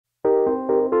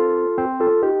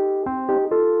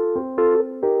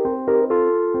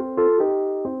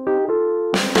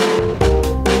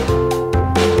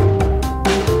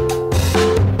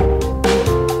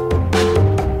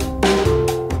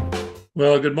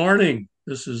Well, good morning.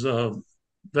 This is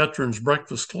Veterans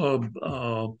Breakfast Club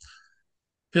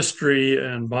history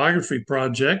and biography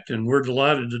project, and we're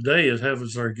delighted today to have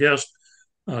as our guest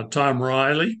Tom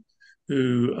Reilly,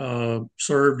 who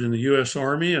served in the U.S.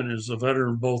 Army and is a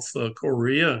veteran of both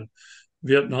Korea and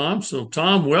Vietnam. So,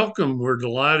 Tom, welcome. We're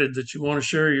delighted that you want to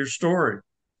share your story.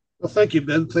 Well, thank you,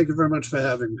 Ben. Thank you very much for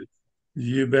having me.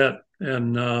 You bet.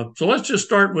 And so let's just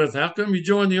start with how come you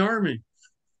joined the Army?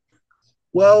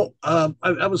 Well,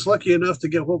 I was lucky enough to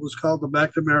get what was called the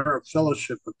McNamara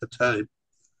Fellowship at the time.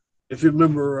 If you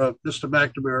remember, Mr.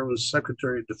 McNamara was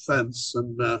Secretary of Defense,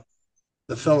 and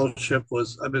the fellowship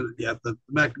was, the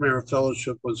McNamara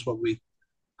Fellowship was what we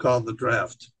called the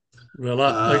draft. Well,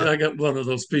 Uh, I got one of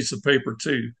those pieces of paper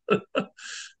too.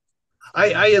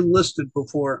 I enlisted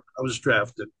before I was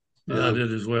drafted. Yeah, I Um,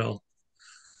 did as well.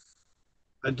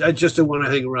 I just didn't want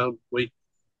to hang around, wait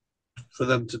for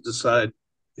them to decide.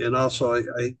 And also,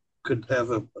 I could have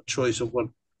a choice of what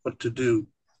to do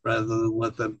rather than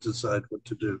let them decide what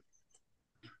to do.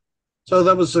 So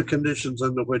that was the conditions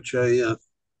under which I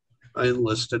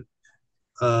enlisted.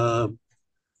 Uh,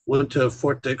 Went to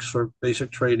Fort Dix for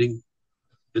basic training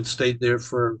and stayed there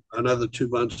for another 2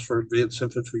 months for advanced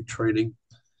infantry training.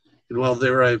 And while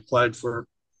there, I applied for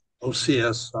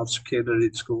OCS, Officer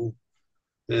Candidate School,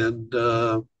 and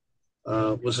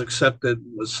was accepted,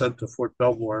 was sent to Fort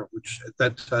Belvoir, which at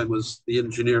that time was the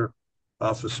Engineer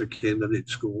Officer Candidate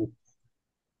School.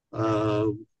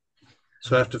 Um,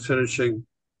 so after finishing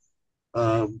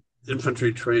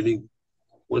infantry training,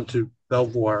 went to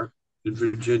Belvoir in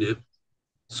Virginia,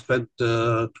 spent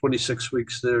 26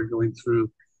 weeks there going through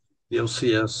the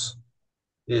OCS.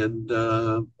 And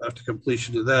after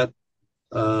completion of that,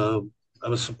 I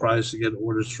was surprised to get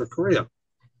orders for Korea.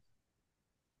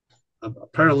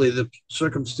 Apparently, the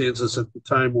circumstances at the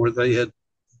time where they had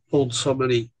pulled so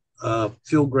many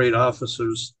field grade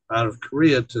officers out of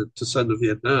Korea to send to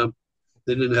Vietnam,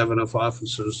 they didn't have enough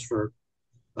officers for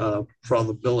all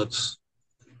the billets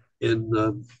in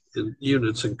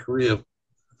units in Korea.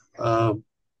 Um,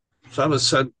 so I was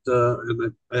sent,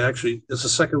 and I actually, as a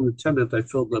second lieutenant, I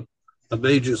filled a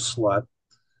major slot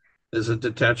as a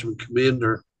detachment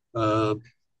commander.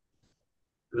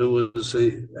 It was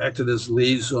acted as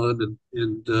liaison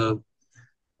and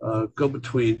go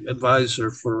between advisor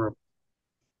for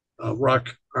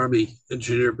ROC Army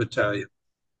Engineer Battalion.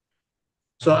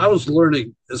 So I was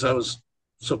learning as I was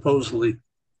supposedly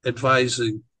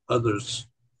advising others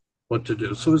what to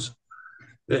do. So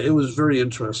it was very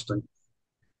interesting.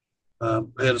 I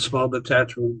had a small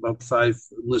detachment, about 5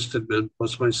 enlisted men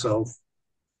plus myself,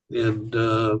 and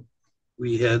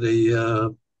we had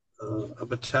a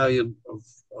battalion of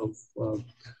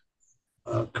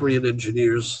Korean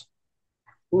engineers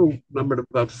who numbered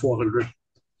about 400,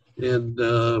 and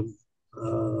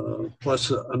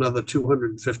plus another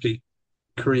 250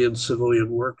 Korean civilian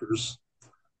workers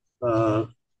uh,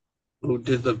 who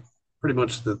did pretty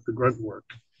much the grunt work.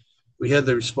 We had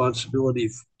the responsibility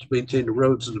to maintain the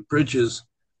roads and the bridges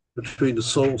between the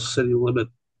Seoul city limit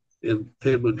and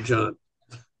Seoul and John.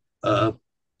 Uh,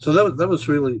 so that was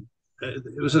really,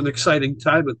 it was an exciting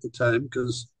time at the time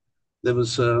because there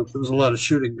was a lot of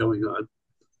shooting going on.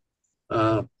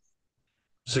 Uh,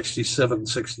 67,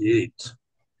 68.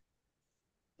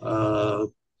 Uh,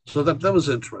 so that was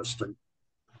interesting.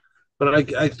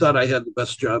 But I thought I had the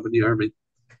best job in the Army.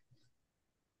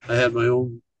 I had my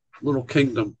own little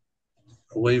kingdom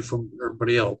away from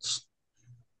everybody else.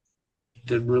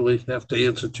 Didn't really have to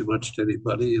answer too much to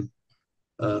anybody, and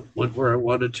went where I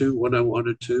wanted to, when I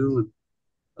wanted to,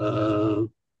 and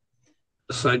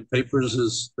signed papers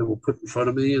as they were put in front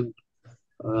of me, and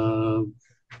uh,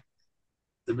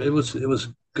 it was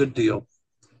a good deal.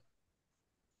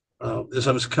 As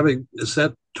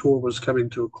that tour was coming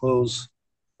to a close,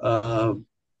 uh,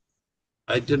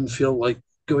 I didn't feel like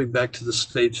going back to the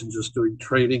States and just doing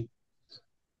training.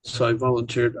 So I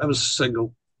volunteered. I was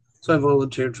single. So I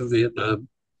volunteered for Vietnam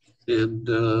and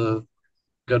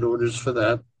got orders for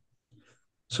that.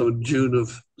 So in June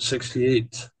of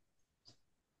 68,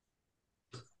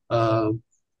 uh,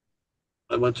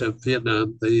 I went to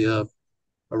Vietnam. They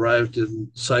arrived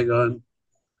in Saigon.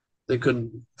 They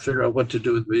couldn't figure out what to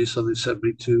do with me, so they sent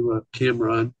me to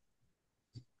Cameron.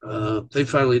 They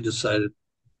finally decided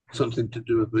something to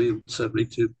do with me and sent me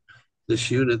to this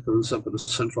unit that was up in the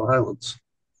Central Highlands,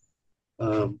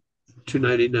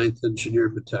 299th Engineer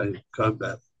Battalion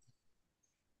Combat.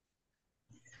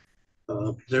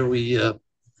 There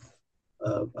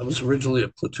I was originally a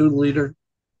platoon leader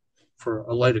for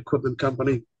a light equipment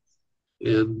company,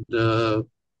 and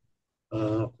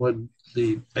when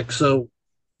the XO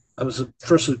I was a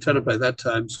first lieutenant by that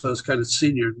time, so I was kind of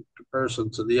senior in comparison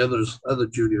to the other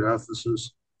junior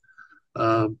officers.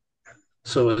 Um,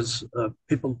 so as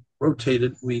people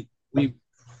rotated, we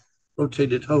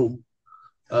rotated home.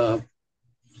 Uh,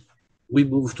 we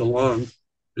moved along,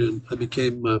 and I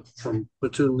became from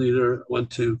platoon leader. Went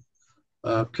to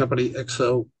company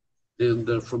XO,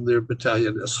 and from there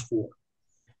battalion S4.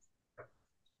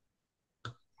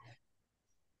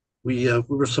 We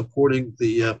were supporting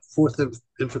the Fourth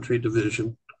Infantry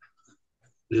Division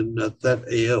in that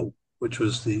AO, which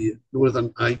was the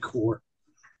Northern I Corps,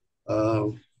 uh,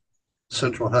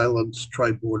 Central Highlands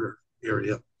tri-border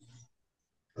area.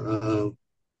 Uh,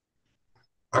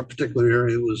 our particular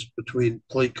area was between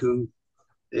Pleiku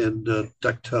and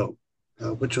Dekto,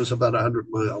 which was about 100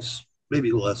 miles,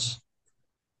 maybe less.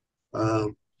 Uh,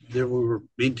 there we were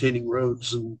maintaining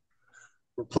roads and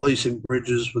replacing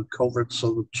bridges with culverts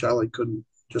so that Charlie couldn't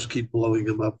just keep blowing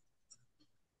them up.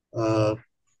 Uh,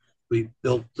 we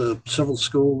built several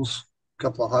schools, a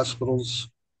couple of hospitals,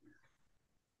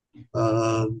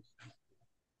 um,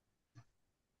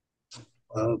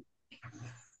 uh,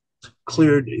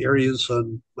 cleared areas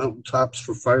on mountaintops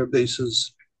for fire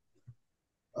bases,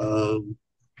 um,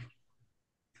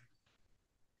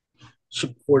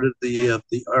 supported the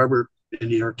armor and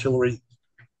the artillery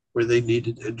where they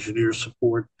needed engineer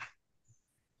support.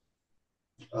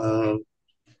 Uh,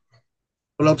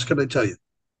 what else can I tell you?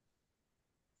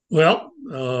 Well,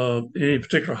 any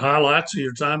particular highlights of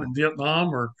your time in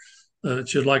Vietnam or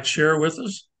that you'd like to share with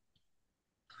us?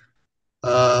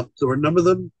 There were a number of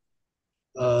them,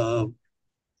 uh,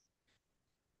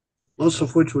 most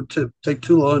of which would take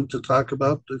too long to talk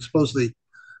about. I suppose the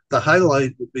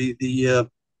highlight would be the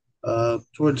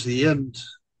towards the end.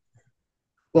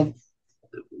 Well,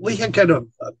 we had kind of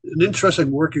an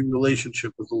interesting working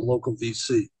relationship with the local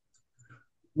VC.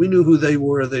 We knew who they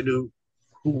were; they knew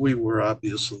who we were,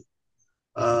 obviously.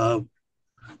 Uh,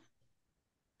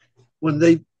 when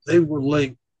they were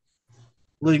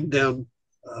laying down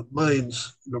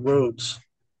mines in the roads,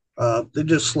 they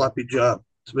did a sloppy job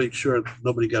to make sure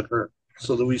nobody got hurt,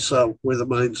 so that we saw where the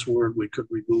mines were and we could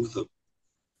remove them.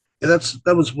 And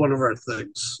that was one of our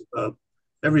things.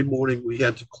 Every morning we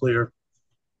had to clear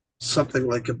something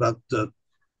like about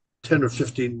 10 or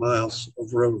 15 miles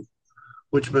of road,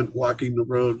 which meant walking the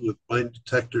road with mine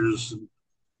detectors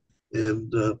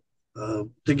and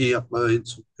digging up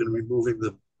mines and removing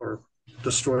them or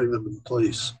destroying them in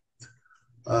place.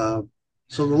 Uh,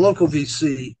 so the local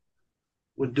VC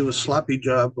would do a sloppy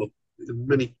job of,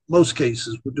 in most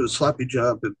cases, would do a sloppy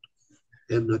job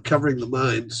in covering the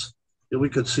mines, and we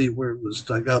could see where it was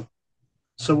dug up.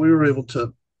 So we were able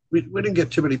to, we didn't get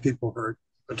too many people hurt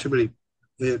or too many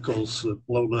vehicles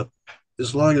blown up,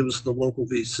 as long as it was the local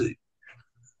VC.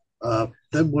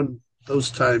 Then when those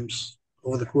times,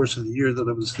 over the course of the year that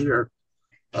I was there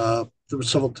were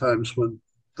several times when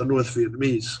the North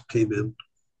Vietnamese came in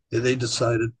and they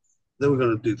decided they were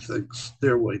going to do things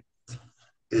their way.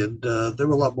 And they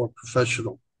were a lot more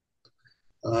professional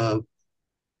uh,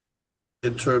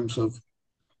 in terms of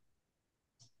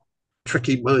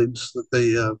tricky mines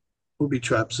that booby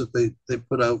traps that they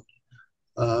put out,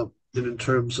 and in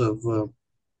terms of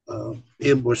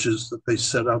ambushes that they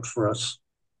set out for us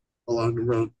along the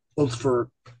road, both for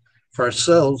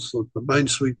ourselves, the mine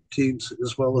sweep teams,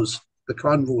 as well as the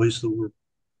convoys that were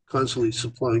constantly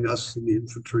supplying us in the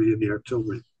infantry and the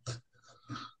artillery.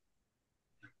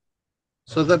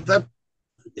 So that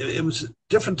it was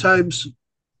different times.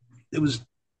 It was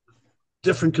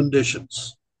different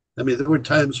conditions. I mean, there were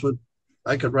times when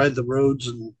I could ride the roads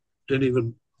and didn't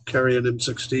even carry an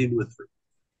M16 with me.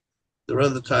 There were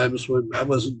other times when I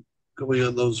wasn't going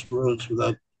on those roads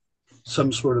without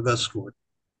some sort of escort.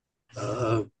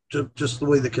 Uh, just the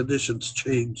way the conditions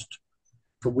changed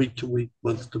from week to week,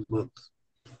 month to month.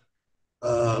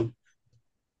 Uh,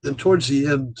 and towards the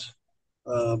end,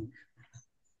 um,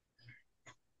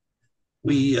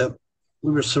 we uh,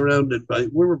 we were surrounded by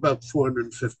we were about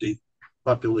 450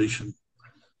 population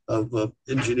of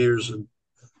engineers. And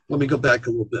let me go back a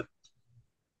little bit.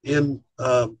 In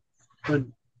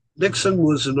when Nixon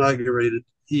was inaugurated,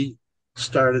 he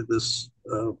started this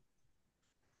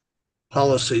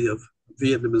policy of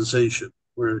Vietnamization,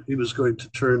 where he was going to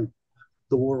turn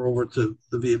the war over to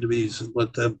the Vietnamese and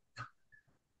let them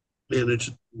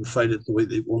manage and fight it the way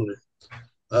they wanted,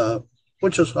 uh,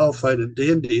 which was all fine and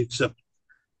dandy, except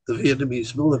the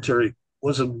Vietnamese military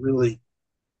wasn't really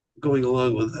going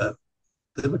along with that.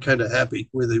 They were kind of happy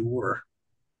where they were.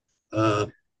 Uh,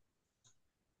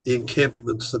 the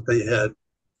encampments that they had.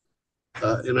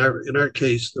 In our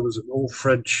case, there was an old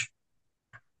French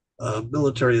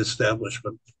military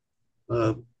establishment.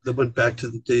 that went back to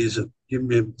the days of Dien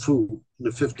Bien Phu in the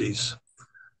 50s.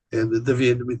 And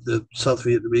the South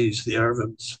Vietnamese, the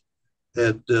Arvins,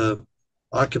 had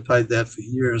occupied that for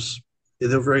years.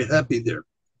 And they were very happy there.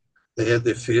 They had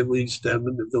their families down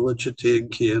in the village of Tan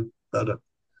Can, about a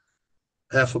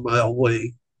half a mile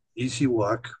away, easy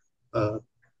walk. Uh,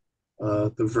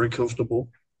 they're very comfortable.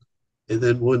 And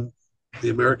then when the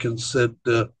Americans said,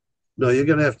 no, you're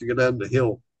going to have to go down the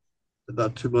hill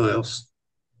about 2 miles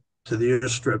to the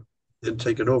airstrip and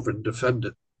take it over and defend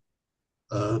it,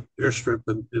 airstrip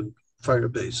and fire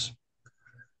base.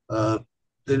 Uh,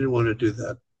 they didn't want to do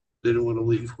that. They didn't want to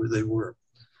leave where they were.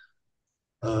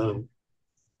 Um,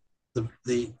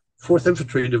 the 4th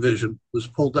Infantry Division was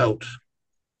pulled out,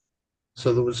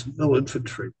 so there was no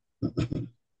infantry.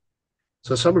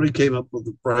 So somebody came up with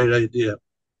a bright idea.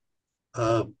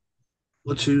 Um,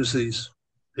 let's use these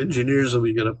engineers that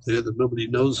we get up there that nobody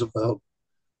knows about.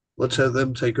 Let's have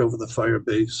them take over the fire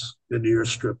base and the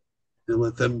airstrip and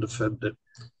let them defend it.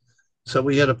 So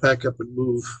we had to pack up and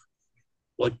move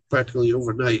like practically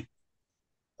overnight,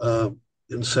 and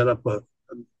set up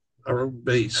our own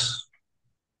base,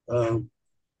 um,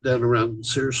 down around the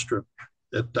Sears Strip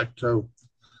at Decto,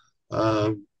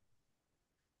 um,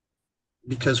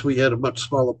 because we had a much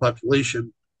smaller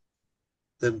population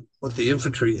than what the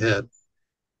infantry had.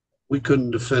 We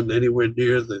couldn't defend anywhere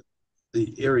near the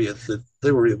area that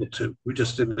they were able to. We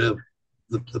just didn't have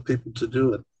the people to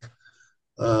do it.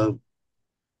 Uh,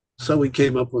 so we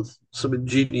came up with some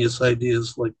ingenious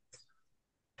ideas like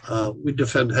we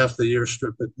defend half the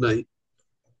airstrip at night.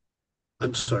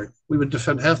 I'm sorry, we would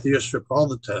defend half the airstrip all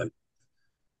the time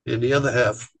and the other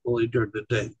half only during the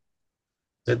day.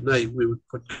 At night, we would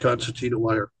put concertina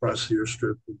wire across the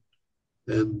airstrip,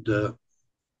 and that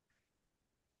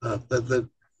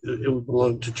it would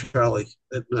belong to Charlie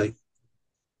at night.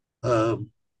 Um,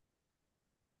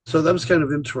 so that was kind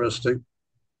of interesting.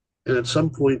 And at some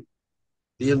point,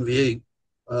 the NVA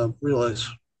realized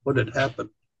what had happened,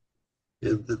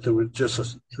 and that there was just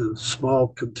a small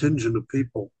contingent of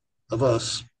people, of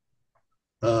us,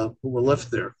 who were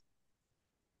left there.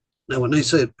 Now, when they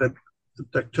say at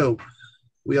Pecto,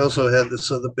 we also had this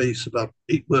other base about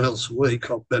 8 miles away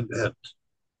called Ben Head,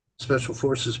 Special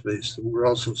Forces Base, that we're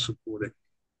also supporting.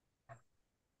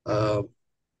 Uh,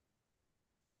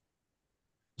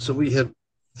 so we had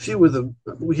few of them.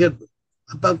 We had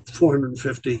about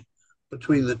 450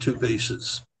 between the two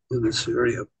bases in this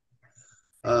area.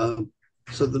 Um,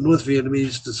 so the North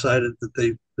Vietnamese decided that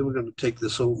they were going to take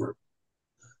this over.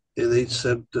 And they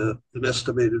sent an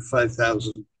estimated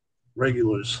 5,000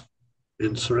 regulars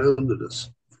and surrounded us.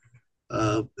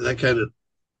 That kind of,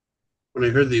 when I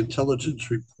heard the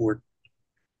intelligence report,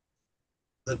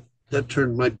 that, that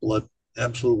turned my blood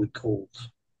absolutely cold,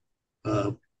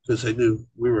 because I knew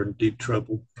we were in deep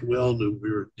trouble. We all knew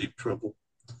we were in deep trouble.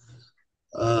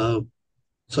 Uh,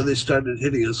 so they started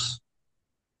hitting us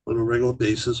on a regular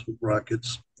basis with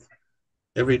rockets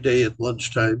every day at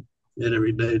lunchtime and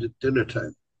every night at dinner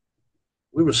time.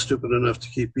 We were stupid enough to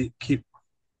keep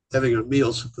having our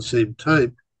meals at the same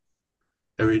time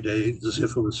every day as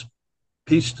if it was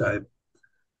peacetime.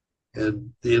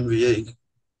 And the NVA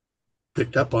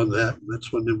picked up on that. And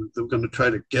that's when they were going to try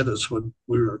to get us when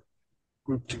we were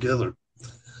grouped together.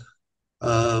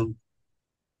 Um,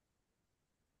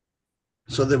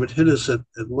 so they would hit us at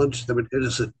lunch, they would hit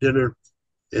us at dinner,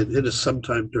 and hit us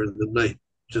sometime during the night,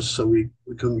 just so we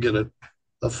couldn't get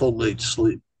a full night's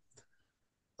sleep.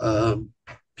 Um,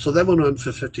 so that went on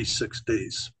for 56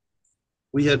 days.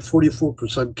 We had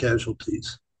 44%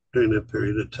 casualties during that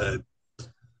period of time.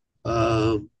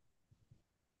 Um,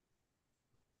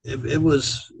 it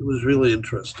was really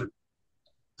interesting,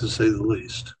 to say the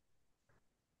least.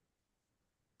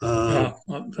 Uh,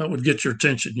 Um, that would get your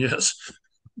attention, yes.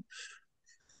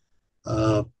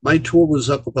 my tour was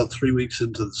up about 3 weeks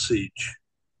into the siege,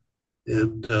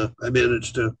 and I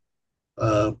managed to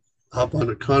uh, hop on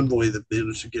a convoy that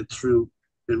managed to get through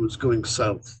and was going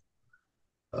south.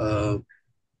 Uh,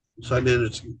 so I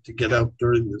managed to get out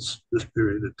during this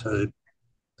period of time.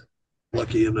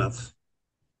 Lucky enough.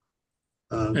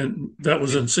 And that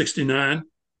was in 69.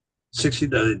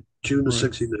 69, June of Right.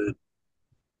 69.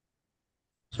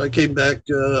 So I came back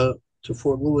to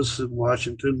Fort Lewis in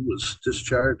Washington, was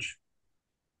discharged,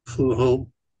 flew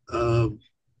home. Um,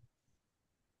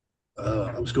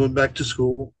 I was going back to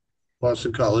school,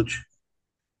 Boston College,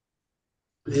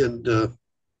 and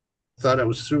thought I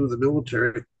was through with the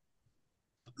military.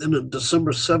 Then on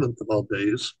December 7th of all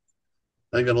days,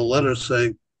 I got a letter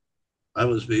saying I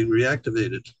was being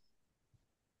reactivated.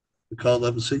 I called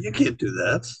up and said, "You can't do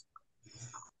that.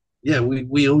 Yeah,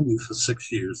 we own you for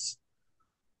 6 years."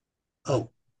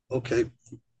 Oh, okay.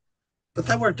 but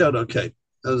that worked out okay.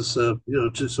 As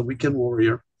just a weekend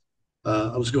warrior.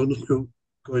 I was going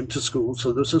to school,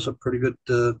 so this is a pretty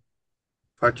good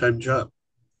part-time job.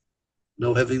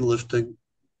 No heavy lifting.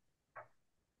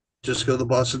 Just go to the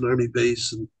Boston Army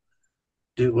base and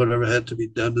do whatever had to be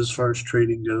done as far as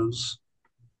training goes.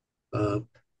 Uh,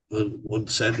 on one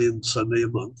Saturday and Sunday a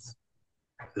month,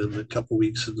 and a couple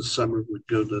weeks in the summer we'd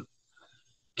go to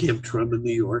Camp Drum in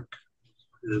New York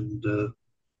and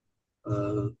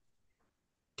uh,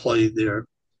 play there.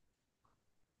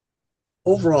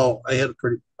 Overall, I had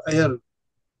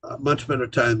a much better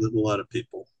time than a lot of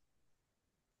people.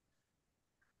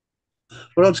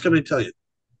 What else can I tell you?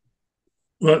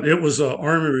 Well, it was an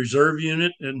Army Reserve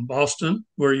unit in Boston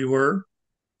where you were.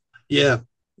 Yeah,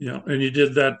 Yeah, and you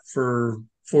did that for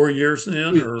 4 years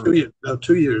then, or 2 years. No,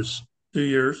 2 years. 2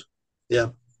 years. Yeah,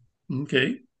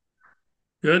 Okay,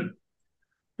 good.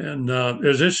 And it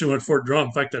was interesting with Fort Drum.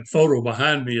 In fact, that photo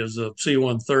behind me is a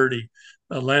C-130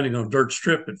 landing on a dirt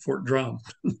strip at Fort Drum.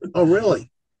 oh,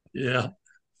 really? Yeah,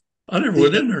 I never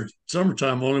went The in there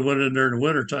summertime. Only went in there in the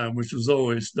wintertime, which was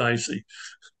always dicey.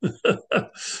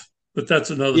 But that's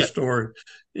another Yeah, story.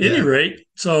 At any yeah, rate,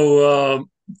 so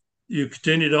you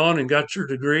continued on and got your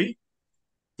degree.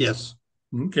 yes,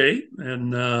 Okay,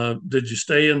 and did you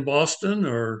stay in Boston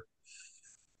or?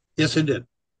 yes, I did.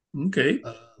 Okay,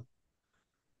 Uh,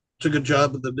 Took a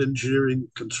job with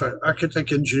an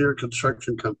architect engineer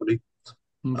construction company,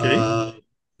 okay, uh,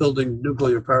 building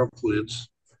nuclear power plants,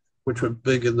 which were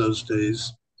big in those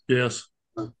days. yes,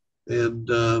 Uh, and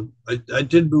I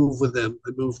did move with them.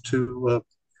 I moved to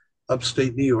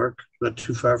upstate New York, not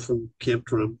too far from Camp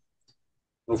Drum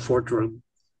or Fort Drum.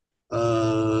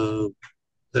 Uh,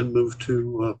 then moved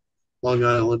to Long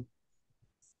Island,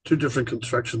 two different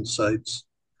construction sites.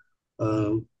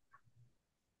 Uh,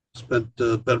 Spent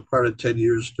the better part of 10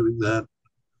 years doing that.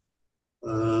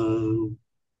 Uh,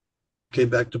 Came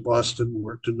back to Boston,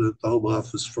 worked in the home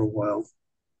office for a while.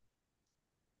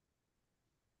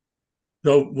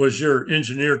 so was your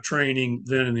engineer training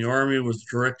then in the Army was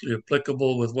directly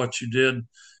applicable with what you did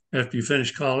after you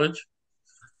finished college?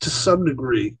 To some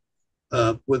degree,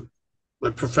 with my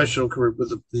professional career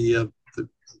with the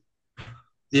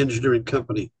engineering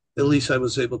company, at least I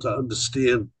was able to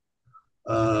understand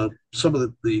some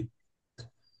of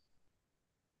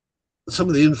some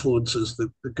of the influences that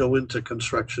go into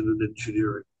construction and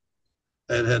engineering,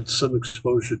 and had some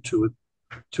exposure to it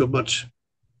to a much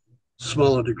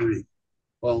smaller degree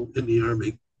while in the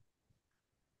Army,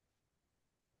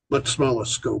 much smaller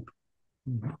scope.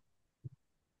 Mhm.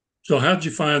 So how did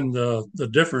you find the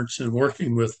difference in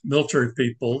working with military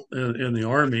people in the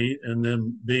Army and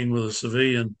then being with a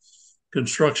civilian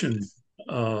construction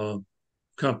uh,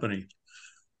 company?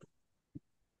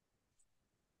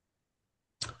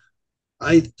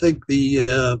 I think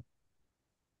the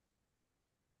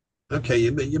okay,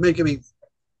 you're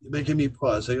making me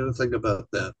pause. I got to think about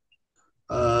that.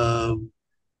 Um,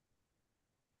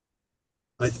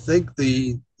 I think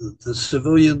the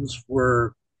civilians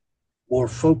were more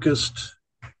focused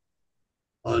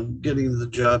on getting the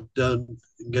job done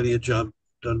and getting a job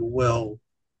done well,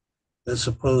 as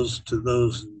opposed to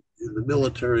those in the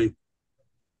military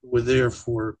who were there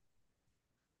for,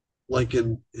 like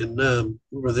we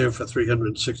were there for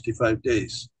 365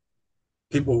 days.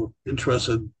 People were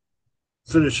interested in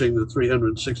finishing the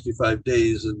 365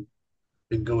 days and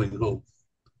going home.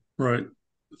 Right.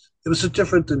 It was a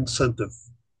different incentive.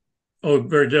 Oh,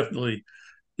 very definitely.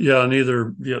 Yeah, and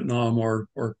either Vietnam or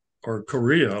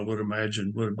Korea, I would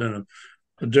imagine, would have been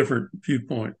a different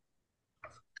viewpoint.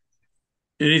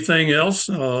 Anything else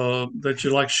that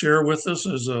you'd like to share with us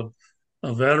as a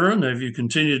veteran? Have you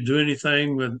continued to do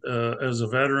anything with as a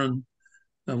veteran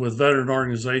with veteran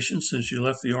organizations since you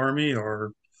left the Army,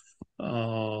 or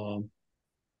uh,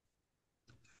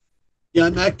 Yeah,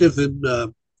 I'm active in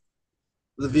the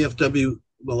VFW.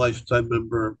 I'm a lifetime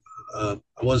member. I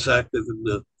was active in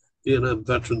the Vietnam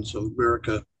Veterans of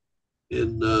America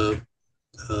in uh,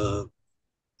 uh,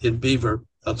 in Beaver,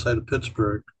 outside of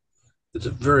Pittsburgh. It's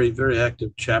a very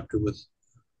active chapter with,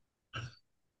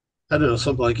 I don't know,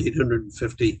 something like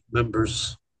 850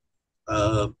 members.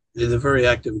 They're very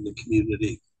active in the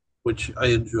community, which I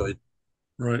enjoyed.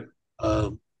 right?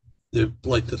 Um, they're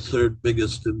like the third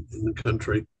biggest in the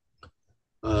country.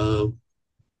 Uh,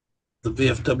 the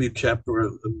VFW chapter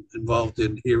I'm involved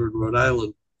in here in Rhode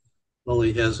Island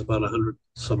only has about 100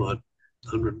 some odd,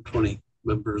 120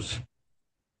 members,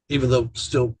 even though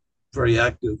still very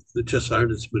active. There just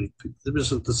aren't as many people. There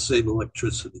isn't the same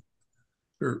electricity.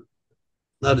 Sure.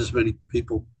 Not as many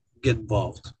people get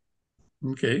involved.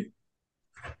 Okay.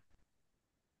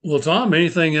 Well, Tom,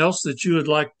 anything else that you would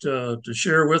like to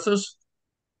share with us?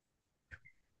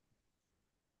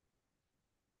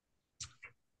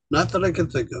 Not that I can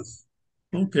think of.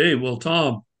 Okay, well,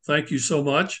 Tom, thank you so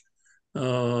much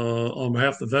on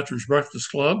behalf of the Veterans Breakfast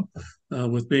Club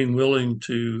with being willing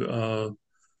to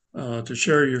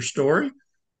share your story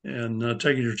and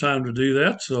taking your time to do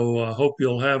that. So I hope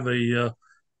you'll have a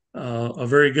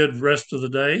very good rest of the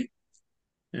day,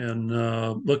 and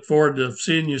look forward to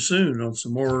seeing you soon on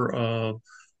some more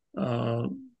uh,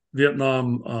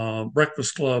 Vietnam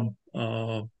Breakfast Club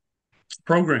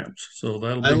programs. So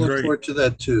that'll I be look great. forward to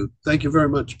that too. Thank you very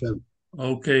much, Ben.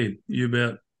 Okay, you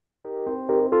bet.